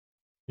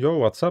Yo,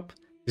 what's up?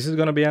 This is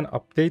gonna be an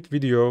update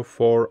video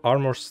for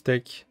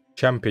Armourstack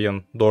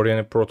Champion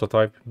Dorian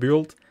prototype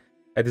build.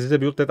 This is a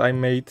build that I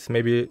made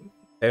maybe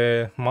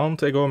a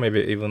month ago,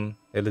 maybe even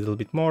a little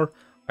bit more,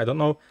 I don't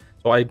know.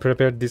 So I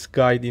prepared this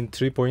guide in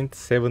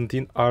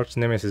 3.17 Arch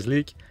Nemesis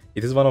League.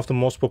 It is one of the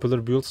most popular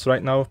builds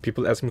right now.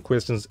 People ask me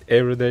questions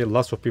every day,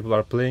 lots of people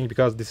are playing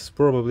because this is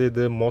probably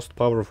the most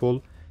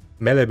powerful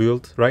melee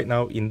build right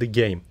now in the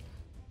game.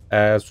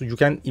 So you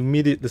can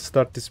immediately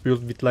start this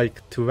build with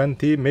like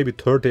 20, maybe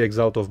 30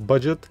 Exile of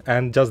budget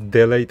and just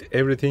delete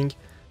everything.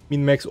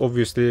 Min-max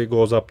obviously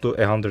goes up to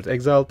 100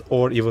 Exile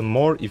or even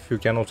more if you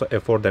can also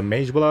afford a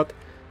Mage Blood.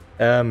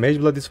 Mage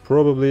Blood is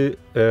probably...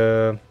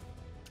 so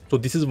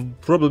this is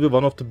probably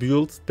one of the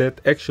builds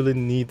that actually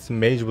needs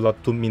Mage Blood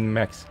to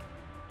min-max.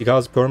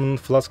 Because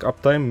permanent flask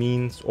uptime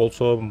means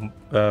also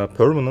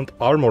permanent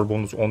armor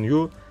bonus on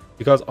you.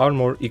 Because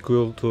armor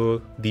equal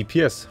to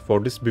DPS for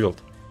this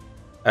build.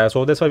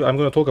 So that's why I'm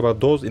going to talk about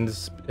those in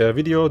this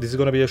video. This is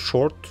going to be a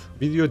short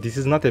video. This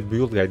is not a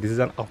build guide. This is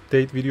an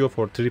update video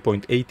for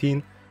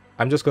 3.18.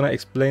 I'm just going to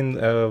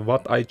explain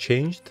what I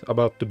changed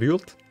about the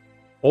build.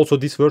 Also,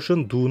 this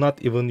version, do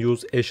not even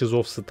use Ashes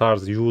of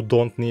Stars. You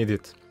don't need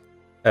it.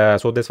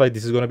 So that's why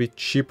this is going to be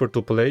cheaper to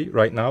play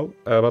right now.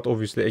 But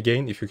obviously,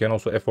 again, if you can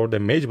also afford the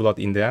Mage Blood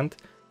in the end,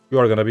 you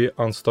are going to be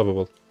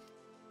unstoppable.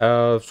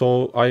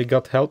 So I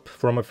got help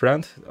from a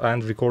friend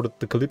and recorded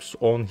the clips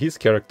on his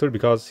character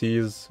because he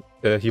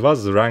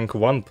was rank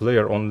 1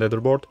 player on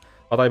leaderboard,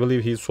 but I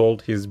believe he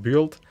sold his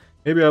build.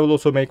 Maybe I will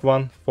also make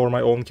one for my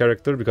own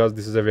character because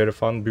this is a very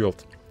fun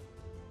build.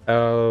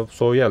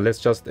 So yeah, let's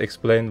just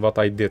explain what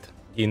I did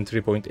in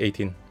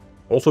 3.18.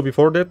 Also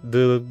before that,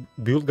 the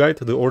build guide,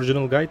 the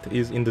original guide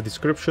is in the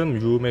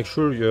description. You make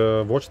sure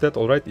you watch that,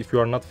 alright, if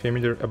you are not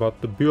familiar about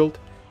the build.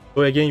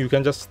 So again, you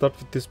can just start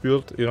with this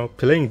build,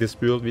 playing this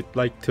build with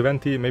like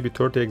 20, maybe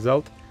 30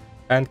 Exalt,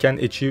 and can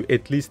achieve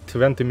at least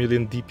 20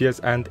 million DPS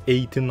and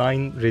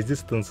 89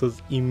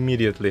 resistances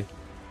immediately.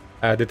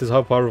 That is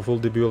how powerful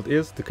the build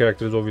is. The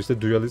character is obviously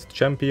Duelist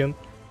Champion.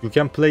 You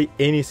can play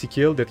any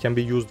skill that can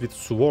be used with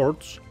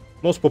swords.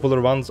 Most popular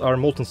ones are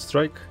Molten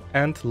Strike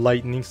and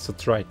Lightning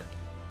Strike.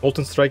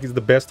 Molten Strike is the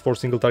best for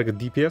single target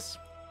DPS.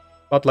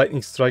 But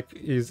Lightning Strike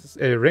is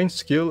a ranged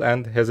skill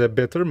and has a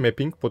better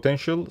mapping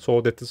potential,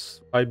 so that is,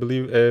 I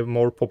believe, a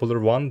more popular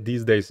one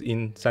these days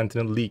in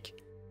Sentinel League.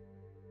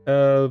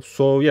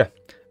 So yeah,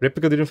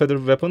 Replica Dream Feather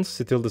weapons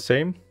still the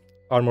same,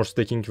 armor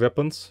stacking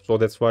weapons, so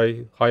that's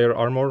why higher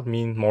armor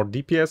mean more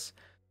DPS.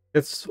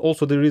 That's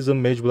also the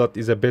reason Mage Blood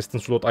is a best in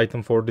slot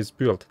item for this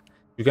build.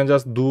 You can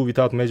just do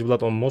without Mage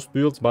Blood on most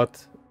builds,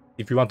 but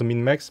if you want to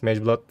min-max,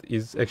 Mage Blood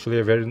is actually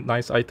a very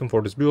nice item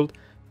for this build.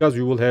 Because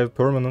you will have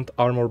permanent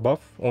armor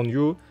buff on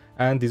you,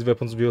 and these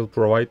weapons will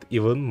provide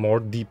even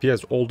more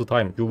DPS all the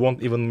time. You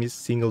won't even miss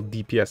single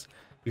DPS,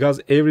 because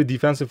every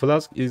defensive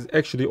flask is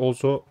actually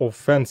also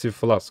offensive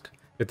flask.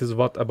 That is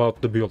what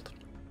about the build.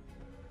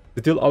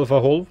 Steel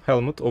Alpha Hull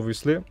helmet,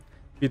 obviously,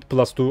 with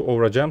 +2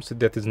 aura gems,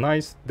 that is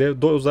nice.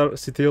 Those are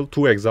still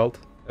 2 Exalt,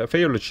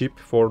 fairly cheap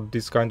for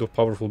this kind of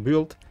powerful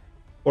build.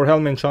 For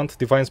Helm Enchant,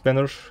 Defiance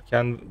Banner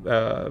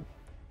can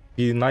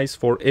be nice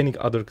for any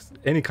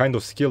kind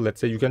of skill. Let's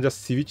say you can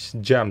just switch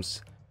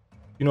gems.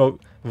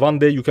 One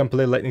day you can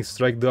play Lightning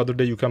Strike, the other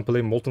day you can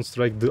play Molten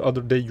Strike, the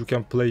other day you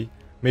can play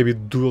maybe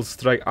Dual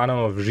Strike, I don't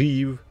know,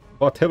 Reeve,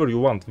 whatever you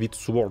want with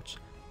swords.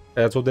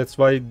 So that's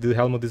why the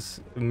helmet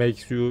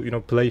makes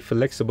you play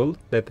flexible,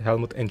 that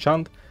helmet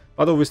enchant.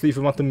 But obviously if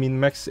you want to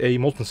min-max a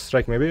Molten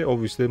Strike, maybe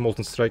obviously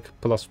Molten Strike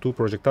 +2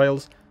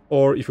 projectiles,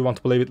 or if you want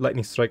to play with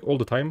Lightning Strike all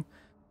the time,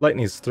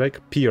 Lightning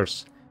Strike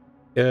Pierce.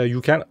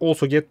 You can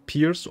also get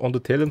Pierce on the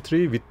talent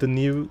tree with the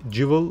new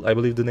jewel. I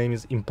believe the name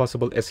is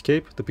Impossible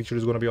Escape. The picture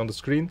is going to be on the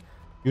screen.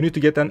 You need to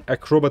get an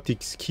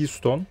Acrobatics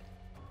Keystone,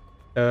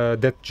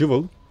 that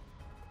jewel,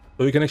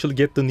 so you can actually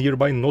get the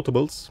nearby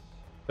notables,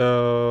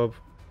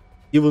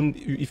 even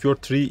if your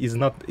tree is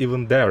not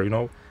even there,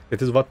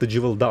 That is what the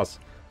jewel does.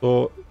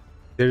 So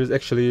there is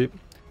actually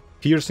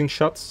piercing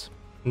shots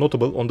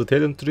notable on the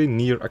talent tree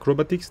near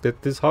Acrobatics.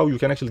 That is how you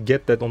can actually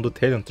get that on the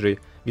talent tree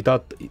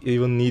without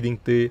even needing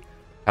the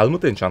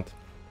helmet enchant.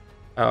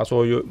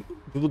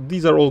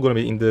 These are all going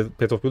to be in the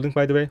path of building,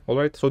 by the way.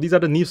 Alright, so these are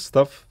the new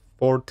stuff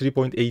for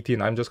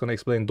 3.18. I'm just going to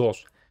explain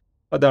those.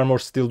 But the armor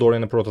still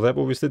Dorian prototype,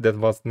 obviously. That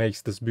what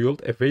makes this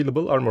build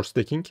available, armor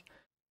stacking.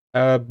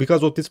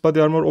 Because of this body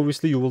armor,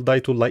 obviously you will die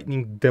to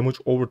lightning damage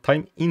over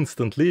time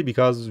instantly,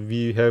 because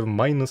we have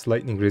minus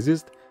lightning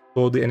resist.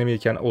 So the enemy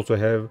can also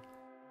have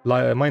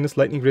minus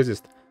lightning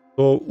resist.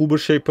 So Uber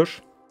Shaper,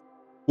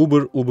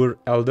 Uber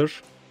Elder,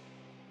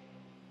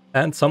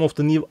 and some of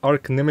the new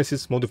Arc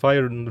Nemesis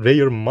modifier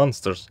rare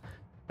monsters.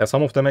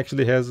 Some of them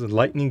actually has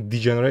lightning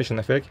degeneration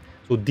effect.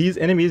 So these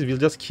enemies will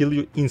just kill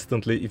you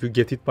instantly if you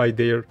get hit by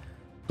their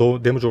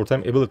damage over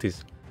time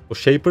abilities. So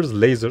Shaper's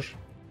Laser,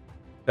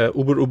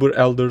 Uber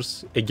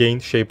Elders, again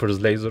Shaper's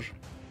Laser.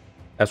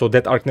 So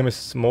that Arc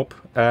Nemesis mob,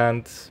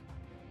 and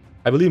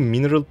I believe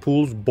Mineral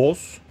Pool's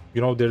boss.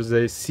 There's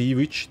a Sea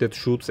Witch that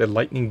shoots a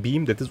lightning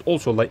beam that is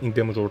also lightning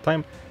damage over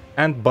time.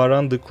 and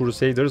Baran the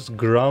Crusader's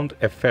ground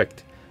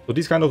effect. So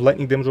this kind of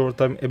lightning damage over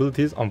time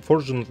abilities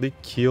unfortunately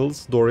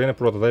kills Dorian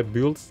prototype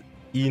builds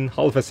in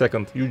half a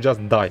second. You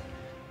just die.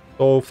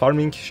 So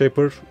farming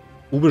Shaper,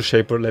 Uber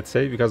Shaper let's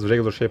say, because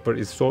regular Shaper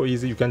is so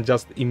easy, you can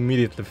just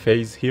immediately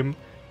phase him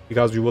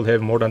because you will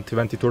have more than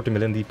 20-30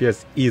 million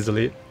DPS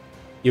easily,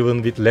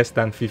 even with less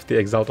than 50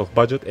 Exalt of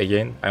budget.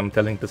 Again, I'm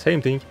telling the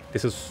same thing,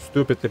 this is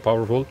stupidly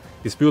powerful.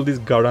 This build is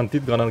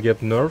guaranteed gonna get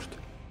nerfed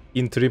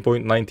in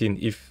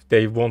 3.19 if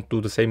they won't do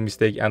the same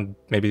mistake and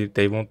maybe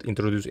they won't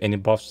introduce any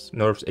buffs,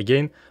 nerfs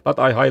again, but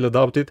I highly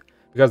doubt it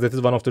because that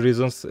is one of the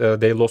reasons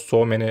they lost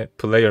so many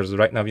players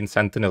right now in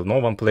Sentinel. No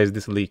one plays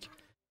this league.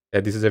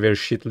 This is a very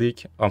shit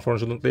league,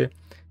 unfortunately.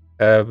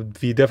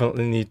 We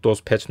definitely need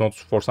those patch notes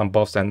for some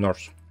buffs and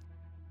nerfs.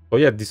 So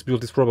yeah, this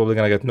build is probably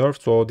gonna get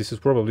nerfed, so this is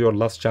probably your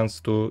last chance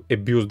to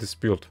abuse this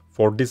build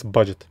for this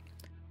budget.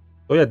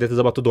 So yeah, that is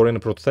about the Dorian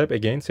prototype.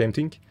 Again, same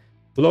thing.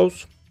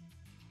 Gloves.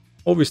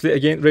 Obviously,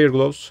 again, rare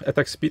gloves,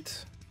 attack speed,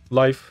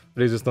 life,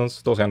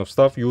 resistance, those kind of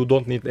stuff. You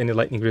don't need any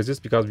lightning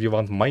resist because we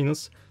want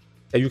minus.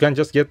 You can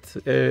just get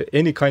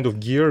any kind of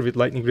gear with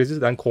lightning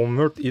resist and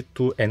convert it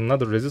to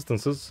another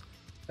resistances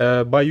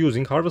by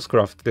using Harvest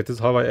Craft. That is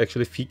how I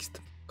actually fixed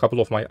a couple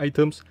of my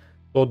items.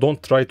 So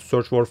don't try to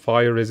search for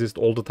fire resist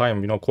all the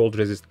time, you know, cold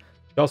resist.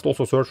 Just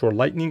also search for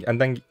lightning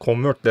and then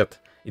convert that.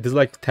 It is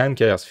like 10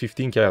 chaos,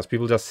 15 chaos.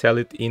 People just sell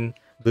it in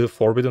the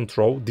Forbidden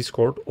Throw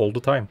Discord all the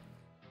time.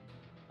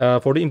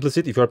 For the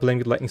implicit, if you are playing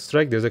with Lightning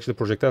Strike, there's actually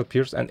Projectile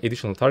Pierce and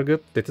Additional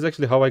Target. That is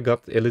actually how I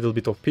got a little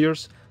bit of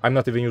Pierce. I'm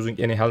not even using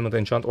any Helmet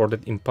Enchant or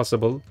that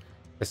Impossible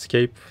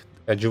Escape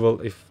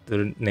Jewel, if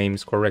the name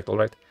is correct,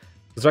 alright.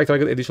 Strike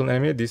Target Additional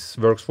Enemy, this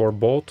works for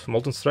both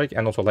Molten Strike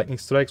and also Lightning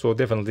Strike, so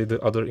definitely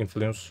the other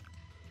influence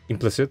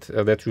implicit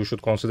that you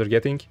should consider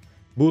getting.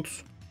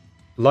 Boots,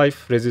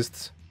 Life,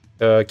 Resist,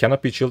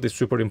 cannot be chilled is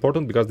super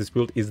important because this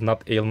build is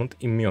not ailment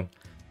immune.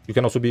 You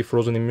can also be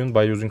frozen immune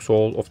by using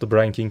Soul of the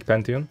Brian King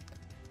Pantheon.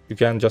 You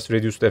can just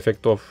reduce the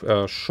effect of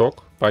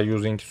shock by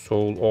using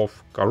Soul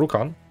of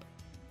Garukan.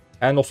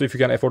 And also if you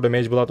can afford a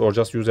Mage Blood or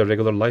just use a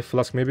regular Life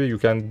Flask maybe, you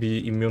can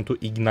be immune to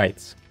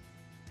Ignites.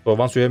 So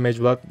once you have Mage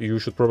Blood, you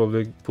should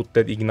probably put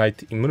that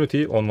Ignite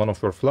immunity on one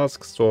of your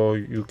flasks, so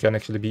you can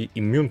actually be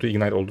immune to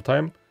Ignite all the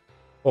time.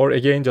 Or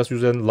again, just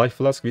use a Life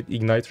Flask with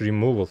Ignite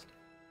removal.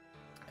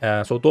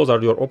 So those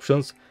are your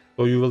options.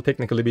 So you will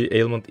technically be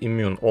ailment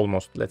immune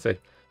almost, let's say,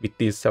 with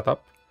this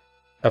setup.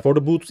 For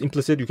the boots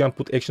implicit, you can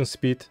put Action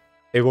Speed,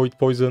 Avoid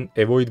Poison,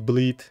 Avoid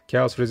Bleed,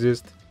 Chaos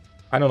Resist.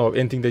 I don't know,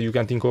 anything that you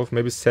can think of.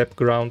 Maybe Sap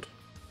Ground,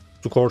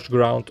 Scorch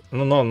Ground.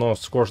 No,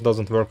 Scorch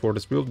doesn't work for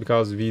this build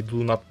because we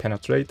do not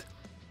penetrate.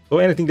 So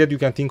anything that you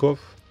can think of.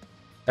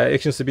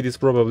 Action Speed is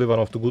probably one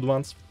of the good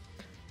ones.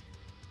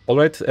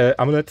 Alright,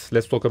 Amulet,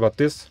 let's talk about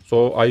this.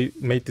 So I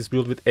made this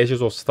build with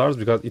Ashes of Stars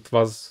because it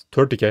was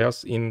 30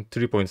 chaos in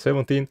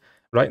 3.17.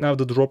 Right now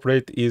the drop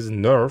rate is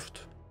nerfed.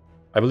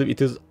 I believe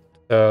it is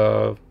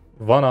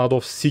 1 out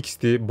of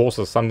 60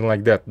 bosses, something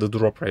like that, the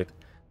drop rate.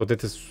 So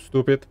that is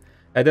stupid.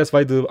 And that's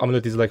why the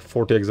Amulet is like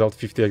 40 Exalt,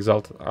 50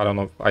 Exalt. I don't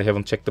know, I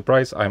haven't checked the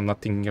price. I'm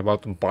not thinking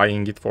about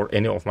buying it for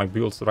any of my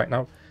builds right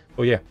now.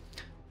 So yeah.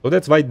 So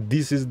that's why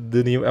this is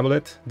the new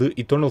Amulet, the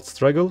Eternal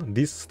Struggle.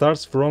 This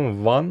starts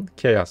from 1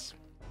 chaos.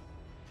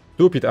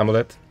 Stupid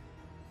Amulet.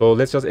 So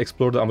let's just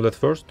explore the Amulet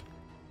first.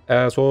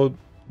 So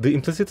the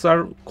implicits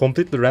are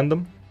completely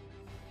random.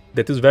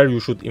 That is where you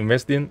should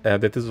invest in.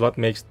 That is what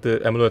makes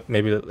the Amulet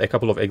maybe a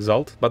couple of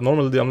Exalt. But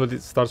normally the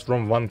Amulet starts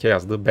from 1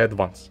 chaos, the bad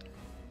ones.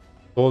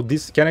 So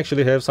this can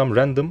actually have some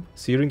random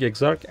Searing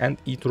Exarch and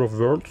Ether of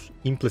Worlds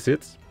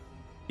implicits.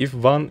 If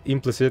one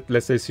implicit,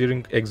 let's say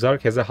Searing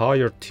Exarch, has a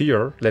higher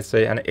tier, let's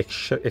say an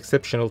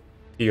exceptional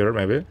tier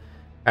maybe,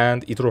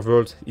 and Ether of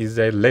Worlds is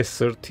a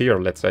lesser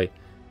tier, let's say,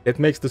 that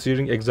makes the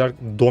Searing Exarch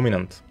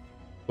dominant.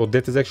 So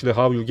that is actually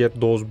how you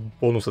get those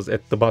bonuses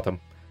at the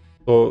bottom.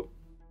 So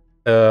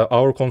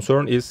our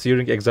concern is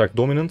Searing Exarch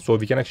dominant, so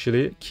we can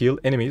actually kill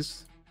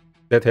enemies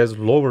that has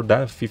lower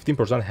than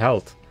 15%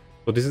 health.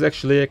 So this is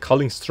actually a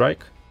Culling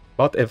Strike,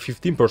 but a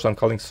 15%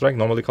 Culling Strike.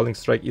 Normally Culling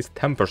Strike is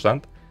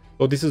 10%.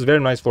 So this is very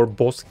nice for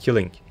boss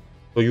killing.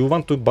 So you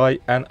want to buy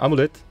an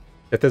Amulet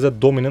that has a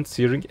dominant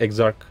Searing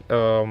Exarch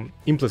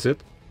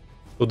implicit.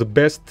 So the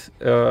best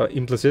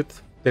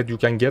implicit that you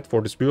can get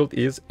for this build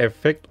is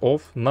effect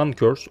of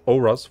non-curse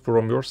auras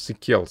from your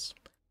skills.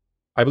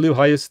 I believe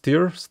highest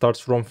tier starts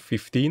from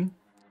 15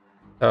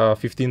 to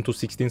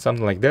 16,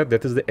 something like that.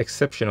 That is the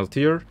exceptional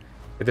tier.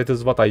 That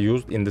is what I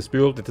used in this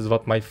build. That is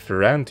what my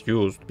friend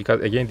used, because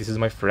again, this is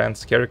my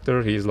friend's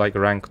character. He is like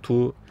rank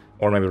 2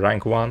 or maybe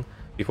rank 1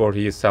 before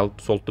he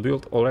sold the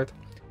build. Alright.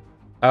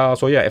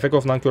 So yeah, effect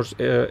of non-curse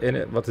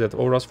what is that,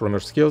 auras from your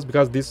skills,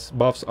 because this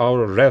buffs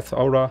our Wrath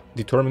aura,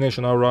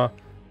 Determination aura,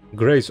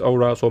 Grace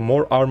aura, so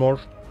more armor,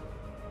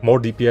 more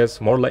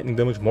DPS, more lightning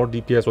damage, more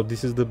DPS. So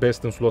this is the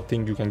best in slot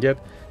thing you can get.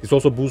 This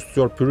also boosts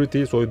your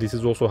purity, so this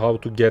is also how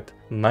to get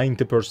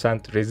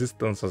 90%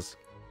 resistances.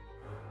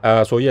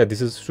 So yeah,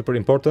 this is super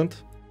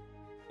important.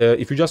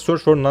 If you just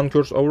search for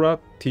non-curse aura,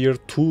 tier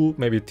 2,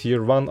 maybe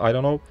tier 1, I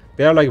don't know,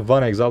 they are like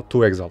 1 Exalt,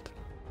 2 Exalt.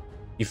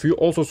 If you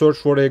also search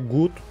for a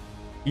good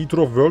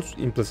Ether of Worlds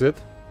implicit,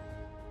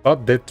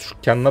 but that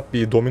cannot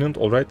be dominant,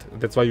 alright?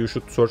 That's why you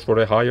should search for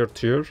a higher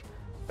tier,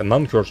 a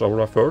non-curse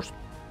aura first,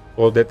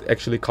 so that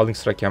actually Culling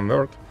Strike can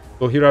work.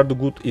 So here are the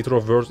good Ether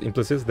of Worlds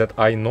implicits that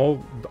I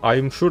know.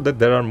 I'm sure that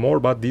there are more,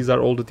 but these are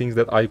all the things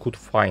that I could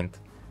find.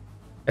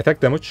 Attack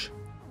damage.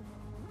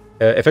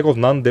 Effect of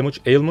non-damage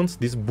ailments.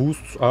 These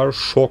boosts are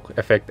shock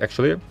effect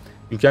actually.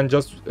 You can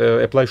just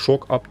apply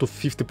shock up to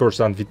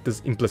 50% with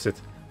this implicit.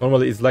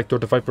 Normally it's like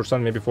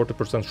 35%, maybe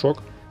 40%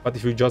 shock. But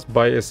if you just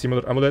buy a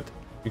similar amulet,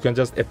 you can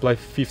just apply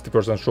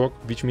 50% shock,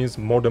 which means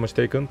more damage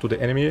taken to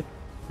the enemy,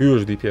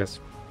 huge DPS.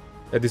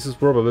 This is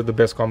probably the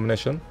best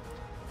combination.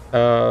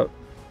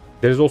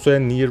 There is also a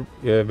near,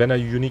 when a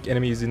unique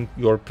enemy is in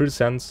your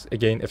presence,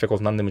 again, effect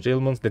of non-damage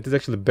ailments. That is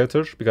actually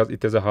better because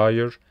it has a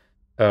higher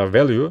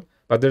value.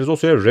 But there is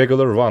also a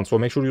regular one, so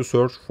make sure you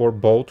search for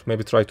both,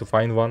 maybe try to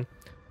find one.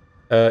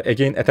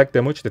 Again, attack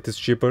damage, that is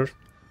cheaper.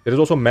 There is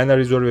also mana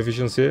reserve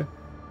efficiency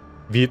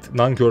with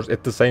non-curse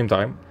at the same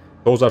time.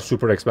 Those are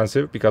super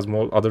expensive because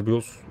more other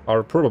builds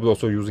are probably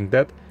also using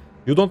that.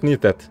 You don't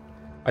need that.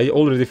 I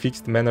already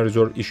fixed mana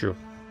reserve issue.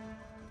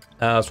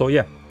 So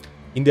yeah,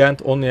 in the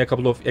end, only a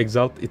couple of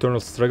Exalt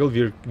Eternal Struggle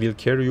will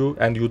carry you,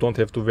 and you don't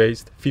have to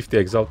waste 50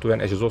 Exalt to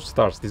an Ashes of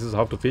Stars. This is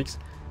how to fix.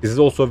 This is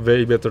also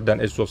way better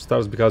than Ashes of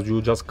Stars because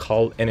you just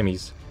call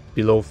enemies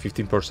below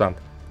 15%.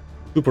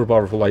 Super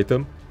powerful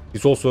item.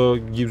 This also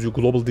gives you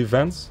global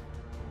defense,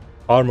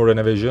 armor and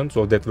evasion,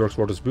 so that works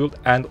for this build,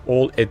 and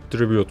all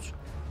attributes.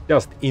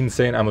 Just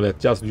insane amulet.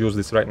 Just use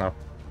this right now.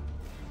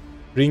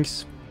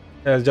 Rings,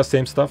 just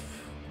same stuff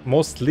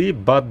mostly,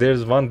 but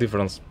there's one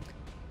difference.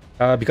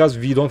 Because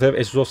we don't have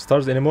Ashes of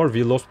Stars anymore,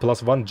 we lost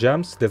 +1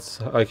 gems.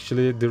 That's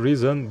actually the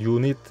reason you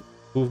need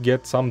to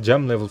get some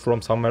gem level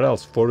from somewhere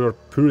else for your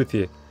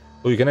purity.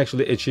 So you can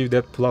actually achieve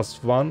that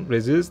 +1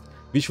 resist,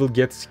 which will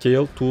get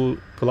scaled to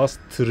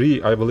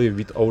 +3, I believe,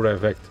 with aura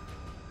effect.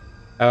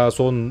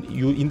 So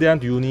you, in the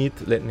end, you need,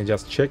 let me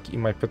just check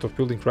in my Path of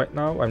Building right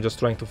now. I'm just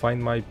trying to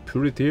find my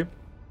purity.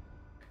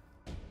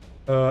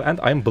 And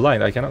I'm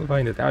blind, I cannot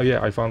find it. Oh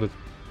yeah, I found it.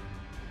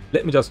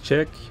 Let me just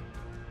check.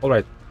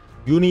 Alright.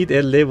 You need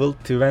a level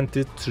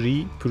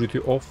 23 Purity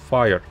of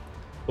Fire.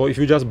 So if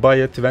you just buy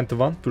a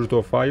 21 Purity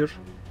of Fire,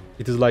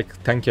 it is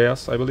like 10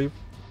 chaos, I believe.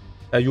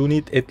 You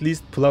need at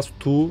least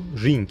 +2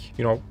 ring,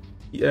 you know,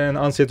 an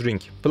unset ring.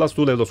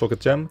 +2 level of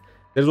socket gem.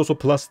 There's also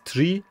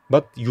 +3,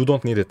 but you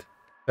don't need it.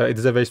 It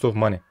is a waste of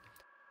money.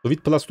 So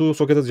with +2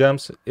 socketed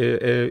gems,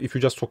 if you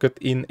just socket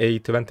in a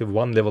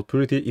 21 level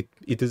purity,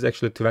 it is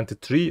actually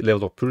 23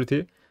 level of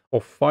purity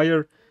of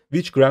fire,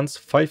 which grants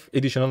 5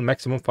 additional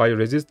maximum fire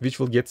resist, which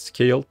will get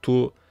scaled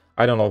to,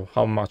 I don't know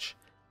how much,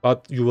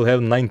 but you will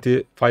have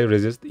 90 fire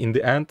resist in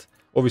the end.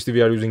 Obviously,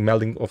 we are using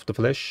Melding of the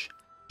Flesh.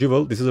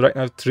 Jewel, this is right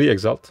now 3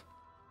 Exalt.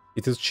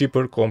 It is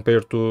cheaper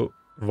compared to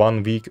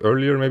 1 week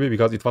earlier, maybe,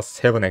 because it was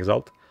 7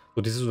 Exalt.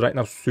 So this is right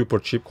now super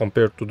cheap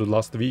compared to the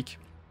last week,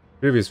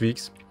 previous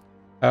weeks.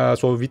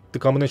 So with the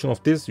combination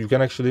of this, you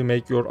can actually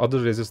make your other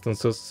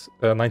resistances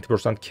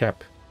 90%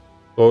 cap.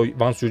 So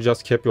once you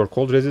just cap your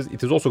cold resist,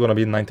 it is also going to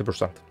be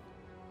 90%.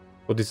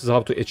 So this is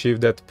how to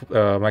achieve that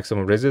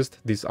maximum resist.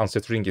 This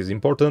unset ring is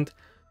important.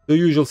 The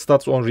usual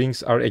stats on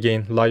rings are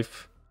again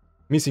life,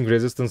 missing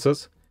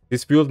resistances.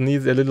 This build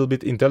needs a little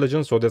bit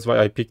intelligence, so that's why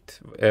I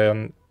picked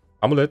an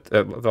amulet.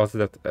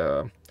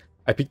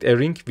 I picked a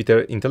ring with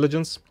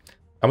intelligence.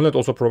 Amulet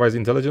also provides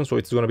intelligence, so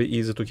it's going to be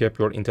easy to cap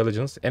your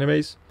intelligence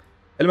anyways.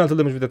 Elemental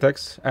damage with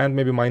attacks, and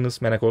maybe minus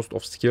mana cost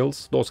of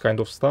skills, those kind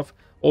of stuff.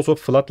 Also,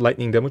 flat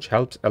lightning damage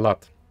helps a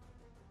lot.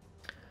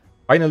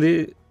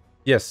 Finally,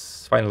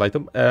 yes, final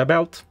item,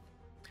 belt.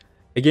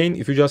 Again,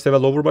 if you just have a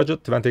lower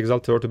budget, 20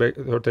 Exalt,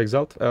 30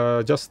 Exalt,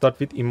 just start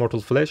with Immortal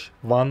Flesh,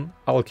 1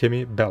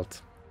 Alchemy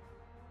Belt.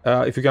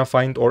 If you can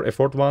find or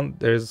afford one,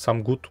 there is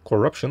some good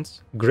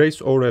corruptions. Grace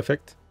Aura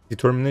Effect,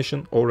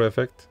 Determination Aura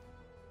Effect,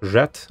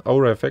 Rat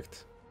Aura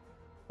Effect,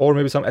 or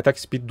maybe some attack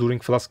speed during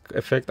Flask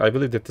Effect. I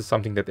believe that is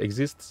something that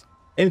exists.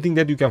 Anything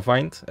that you can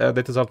find,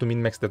 that is how to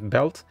min-max that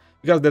belt.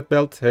 Because that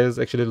belt has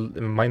actually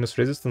minus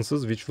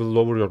resistances, which will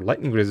lower your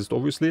lightning resist,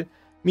 obviously.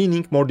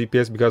 Meaning more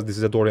DPS, because this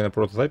is a Dorian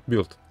prototype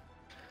build.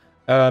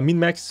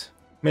 Min-max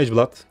Mage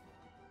Blood.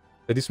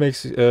 This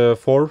makes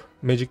 4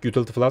 magic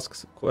utility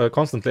flasks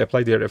constantly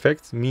apply their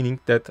effects, meaning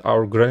that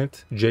our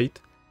Granite, Jade,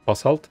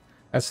 Basalt,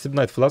 and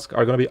Stibnite flask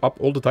are going to be up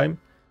all the time,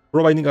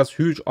 providing us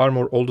huge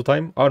armor all the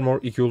time,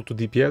 armor equal to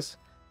DPS.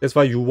 That's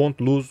why you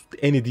won't lose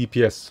any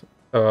DPS.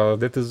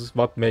 That is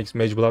what makes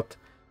Mage Blood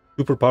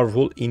super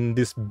powerful in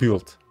this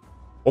build.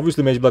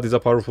 Obviously, Mage Blood is a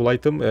powerful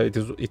item. It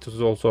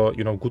is also,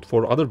 you know, good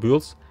for other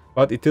builds,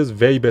 but it is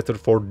way better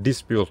for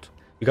this build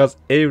because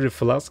every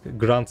flask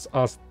grants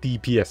us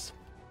DPS.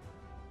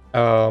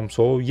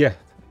 So yeah,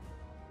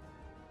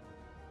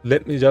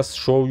 let me just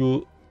show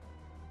you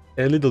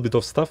a little bit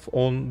of stuff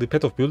on the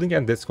Path of Building,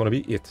 and that's gonna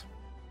be it.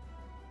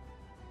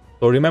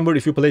 So remember,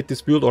 if you played this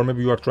build, or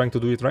maybe you are trying to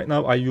do it right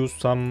now, I used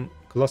some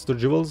cluster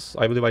jewels.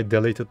 I believe I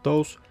deleted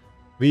those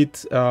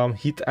with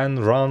hit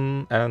and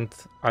run, and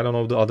I don't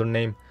know the other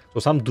name. So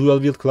some dual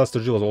wield cluster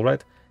jewels,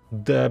 alright?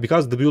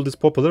 because the build is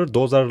popular,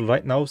 those are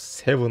right now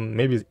 7,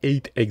 maybe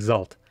 8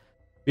 Exalt.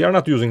 We are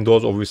not using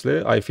those,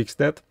 obviously. I fixed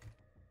that.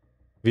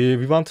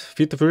 We want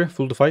Feed the Fury,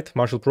 Full the Fight,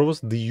 Martial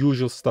Prowess, the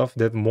usual stuff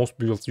that most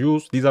builds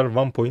use. These are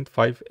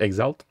 1.5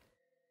 Exalt.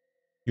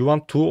 You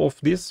want 2 of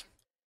these.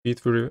 Feed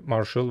Fury,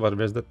 Martial,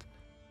 where's that?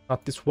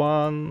 Not this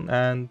one,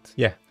 and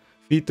yeah.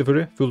 Feed the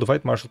Fury, Full the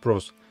Fight, Martial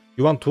Prowess.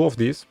 You want 2 of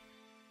these.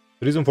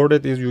 The reason for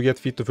that is you get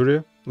Feed the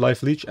Fury,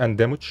 Life Leech, and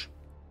damage.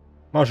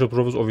 Martial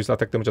Prowess, obviously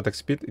attack damage, attack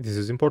speed. This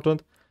is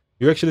important.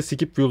 You actually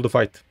skip Fuel the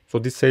Fight, so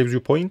this saves you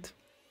point.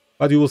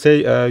 But you will say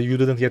you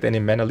didn't get any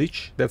mana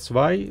leech. That's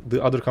why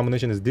the other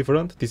combination is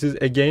different. This is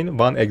again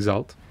 1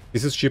 Exalt.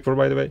 This is cheaper,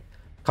 by the way.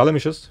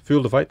 Calamicious,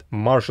 Fuel the Fight,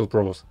 Martial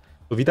Prowess.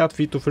 So without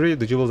Feed to Fury,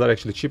 the jewels are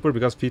actually cheaper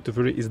because Feed to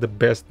Fury is the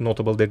best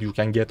notable that you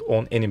can get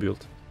on any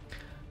build.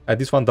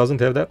 This one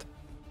doesn't have that.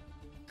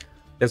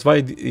 That's why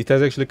it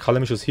has actually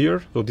Calamicious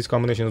here. So this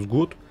combination is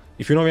good.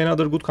 If you know any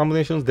other good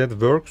combinations, that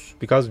works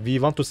because we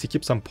want to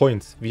skip some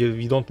points.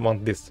 We don't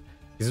want this.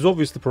 This is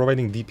obviously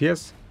providing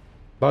DPS.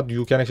 But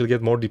you can actually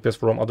get more DPS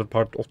from other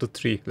part of the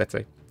tree, let's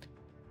say.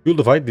 Fuel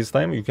the Fight this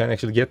time, you can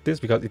actually get this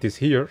because it is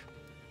here.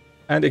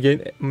 And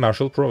again,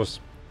 Martial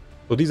Prowess.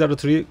 So these are the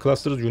 3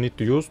 clusters you need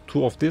to use.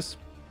 2 of this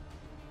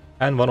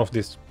and 1 of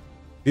this.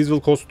 These will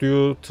cost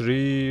you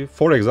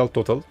 4 Exalt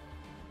total.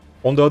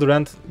 On the other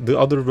hand, the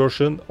other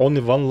version,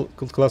 only 1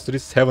 cluster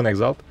is 7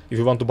 Exalt. If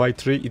you want to buy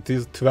 3, it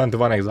is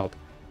 21 Exalt.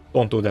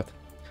 Don't do that.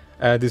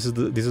 This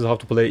is how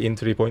to play in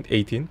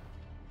 3.18.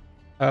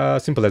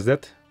 Simple as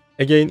that.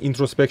 Again,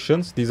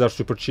 introspections, these are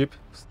super cheap,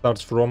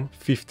 starts from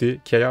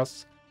 50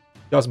 chaos.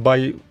 Just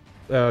buy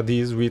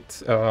these with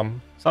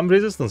some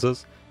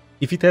resistances.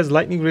 If it has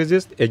lightning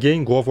resist,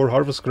 again go for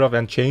Harvest Craft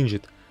and change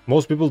it.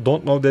 Most people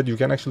don't know that you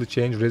can actually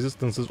change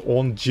resistances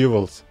on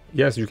jewels.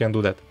 Yes, you can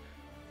do that.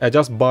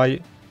 Just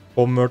buy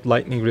convert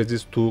lightning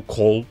resist to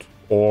cold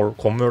or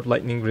convert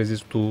lightning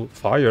resist to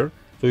fire.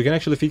 So you can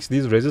actually fix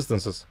these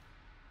resistances.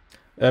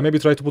 Maybe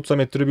try to put some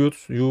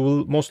attributes. You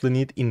will mostly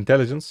need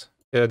intelligence.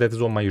 That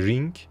is on my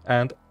ring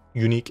and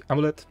unique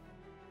amulet.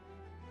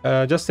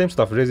 Just same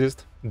stuff,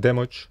 resist,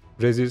 damage,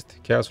 resist,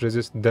 chaos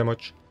resist,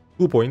 damage,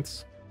 2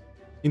 points.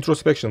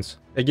 Introspections,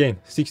 again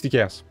 60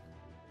 chaos.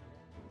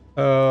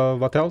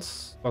 What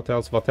else?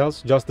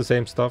 Just the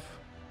same stuff.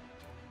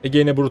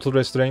 Again, a brutal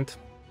restraint.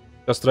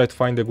 Just try to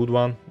find a good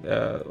one.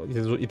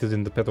 It is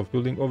in the path of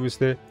building,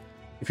 obviously.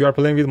 If you are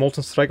playing with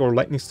Molten Strike or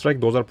Lightning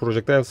Strike, those are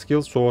projectile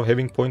skills, so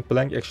having point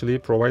blank actually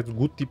provides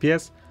good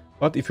DPS.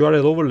 But if you are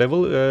at lower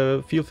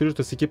level, feel free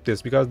to skip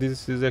this, because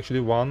this is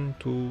actually 1,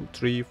 2,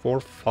 3, 4,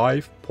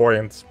 5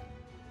 points.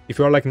 If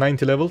you are like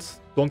 90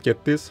 levels, don't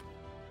get this.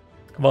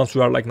 Once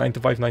you are like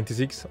 95,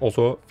 96,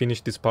 also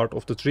finish this part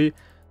of the tree,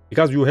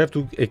 because you have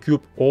to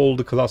equip all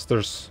the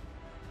clusters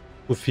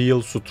to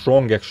feel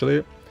strong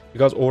actually,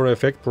 because Aura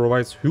Effect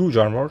provides huge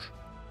armor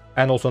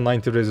and also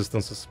 90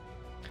 resistances.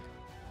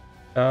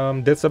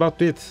 That's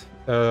about it.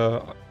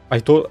 I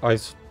told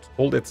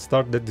at the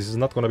start that this is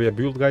not going to be a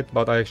build guide,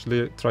 but I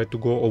actually tried to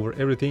go over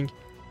everything.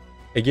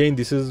 Again,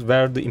 this is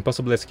where the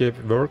impossible escape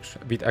works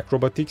with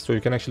acrobatics, so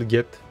you can actually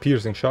get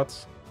piercing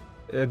shots.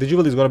 The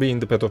jewel is going to be in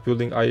the path of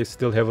building. I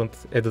still haven't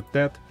added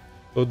that,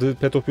 so the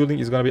path of building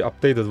is going to be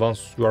updated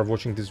once you are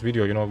watching this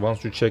video, you know,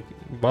 once you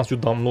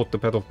download the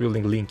path of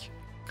building link.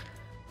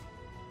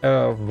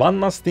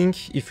 One last thing,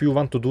 if you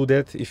want to do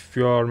that, if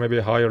you are maybe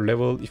a higher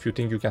level, if you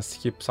think you can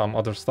skip some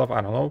other stuff, I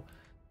don't know,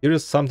 here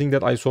is something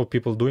that I saw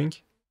people doing.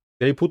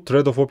 They put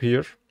Thread of Hope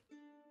here,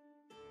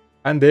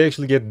 and they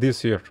actually get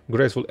this here,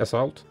 Graceful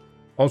Assault,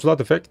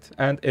 Onslaught Effect,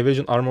 and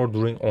Evasion Armor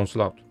during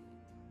Onslaught.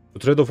 The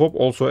Thread of Hope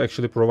also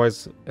actually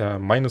provides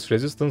minus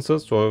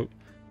resistances, so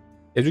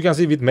as you can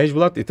see with Mage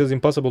Blood, it is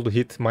impossible to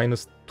hit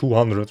minus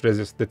 200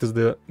 resist. That is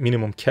the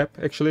minimum cap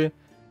actually.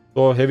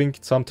 So having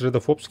some Thread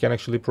of Hopes can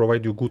actually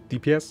provide you good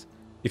DPS.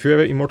 If you have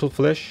an Immortal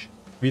Flesh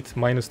with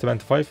minus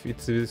 25,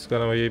 it is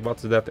gonna be,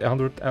 what's that,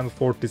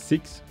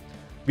 146.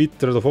 With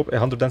Thread of Hope,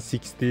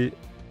 165.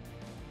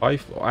 I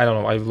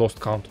don't know, I've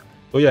lost count.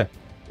 So yeah,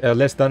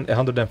 less than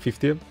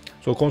 150.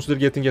 So consider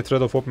getting a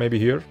Thread of Hope maybe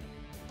here.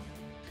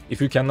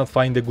 If you cannot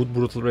find a good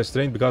Brutal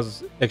Restraint,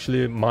 because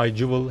actually my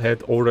jewel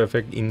had Aura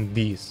Effect in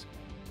these.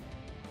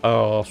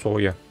 So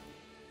yeah.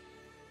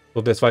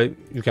 So that's why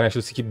you can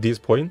actually skip these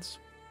points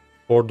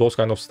for those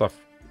kind of stuff.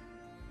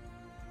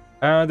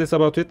 And that's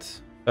about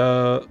it.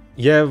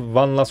 Yeah,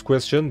 one last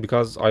question,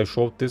 because I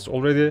showed this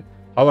already.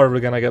 How are we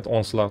gonna get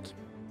Onslaught?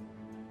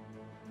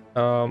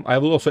 I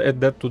will also add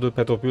that to the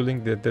path of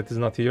building that is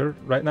not here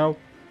right now.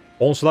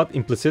 Onslaught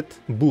implicit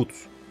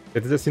boots.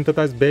 It is a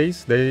synthesized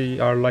base. They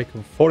are like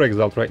 4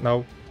 Exalt right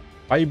now.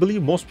 I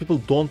believe most people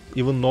don't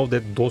even know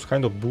that those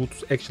kind of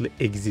boots actually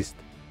exist.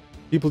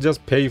 People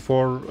just pay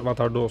for, what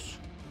are those?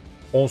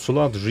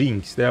 Onslaught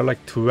rings. They are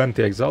like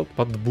 20 Exalt,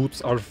 but the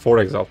boots are 4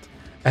 Exalt.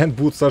 And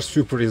boots are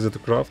super easy to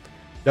craft.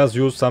 Just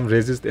use some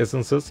resist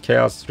essences,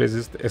 chaos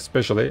resist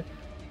especially.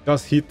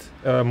 Just hit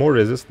more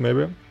resist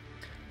maybe.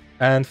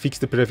 And fix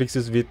the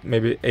prefixes with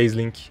maybe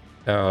Azelink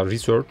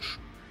research.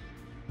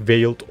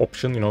 veiled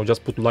option, you know,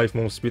 just put life,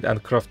 move speed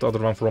and craft the other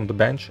one from the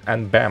bench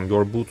and bam,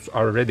 your boots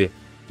are ready.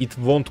 It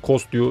won't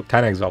cost you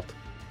 10 exalt.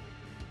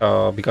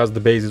 Because the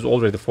base is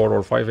already 4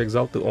 or 5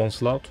 exalt, the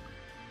onslaught.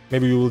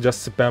 Maybe you will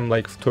just spam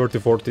like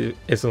 30-40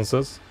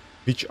 essences,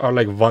 which are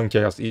like 1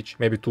 chaos each,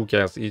 maybe 2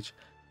 chaos each.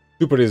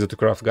 Super easy to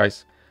craft,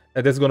 guys.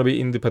 And that's gonna be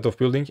in the path of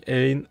building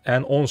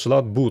an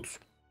onslaught boots.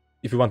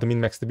 If you want to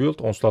min-max the build,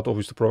 onslaught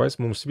obviously provides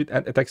move speed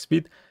and attack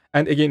speed.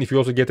 And again, if you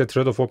also get a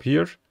thread of hope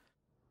here,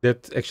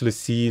 that actually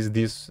sees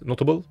this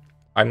notable.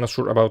 I'm not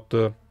sure about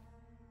the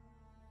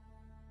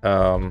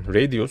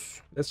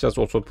radius. Let's just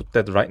also put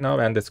that right now,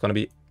 and that's gonna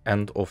be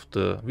end of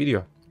the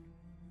video.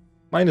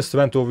 Minus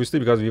 20 obviously,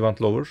 because we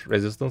want lower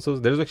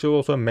resistances. There is actually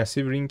also a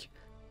massive ring,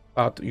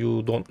 but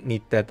you don't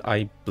need that,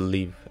 I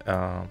believe.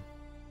 So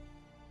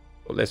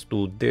let's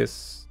do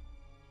this.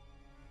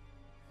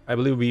 I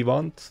believe we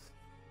want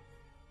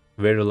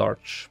very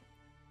large.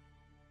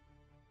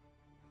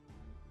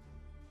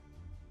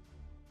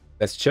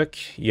 Let's check.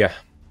 Yeah.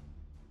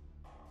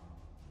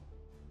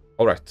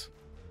 Alright.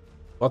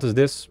 What is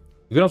this?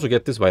 You can also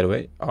get this, by the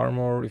way.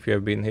 Armor, if you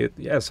have been hit.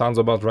 Yeah, sounds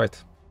about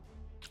right.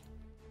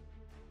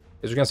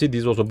 As you can see,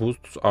 these also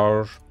boosts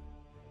our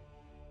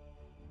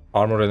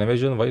armor and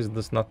evasion. Why is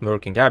this not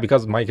working? Yeah,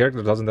 because my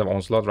character doesn't have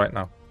onslaught right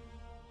now.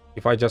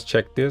 If I just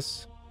check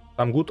this,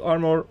 some good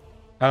armor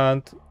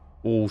and...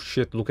 oh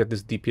shit, look at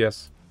this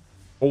DPS.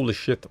 Holy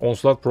shit,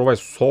 onslaught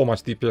provides so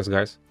much DPS,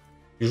 guys.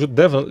 You should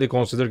definitely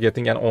consider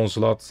getting an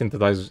onslaught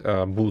synthesized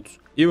boot.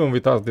 Even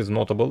without this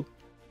notable,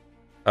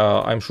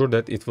 I'm sure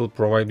that it will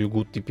provide you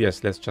good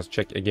DPS. Let's just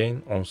check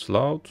again.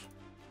 Onslaught.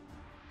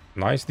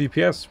 Nice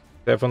DPS.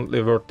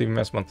 Definitely worth the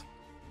investment.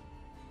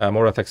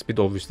 More attack speed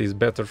obviously is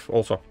better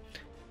also.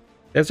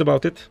 That's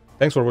about it.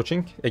 Thanks for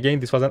watching. Again,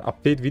 this was an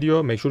update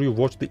video. Make sure you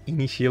watch the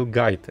initial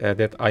guide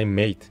that I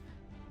made.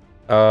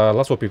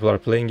 Lots of people are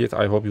playing it.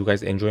 I hope you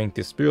guys enjoying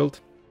this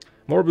build.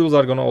 More builds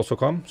are gonna also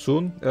come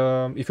soon.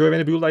 If you have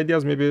any build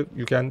ideas, maybe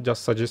you can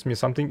just suggest me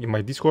something in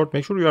my Discord.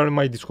 Make sure you are in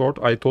my Discord.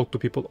 I talk to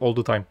people all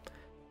the time.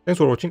 Thanks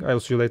for watching. I'll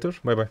see you later.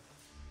 Bye bye.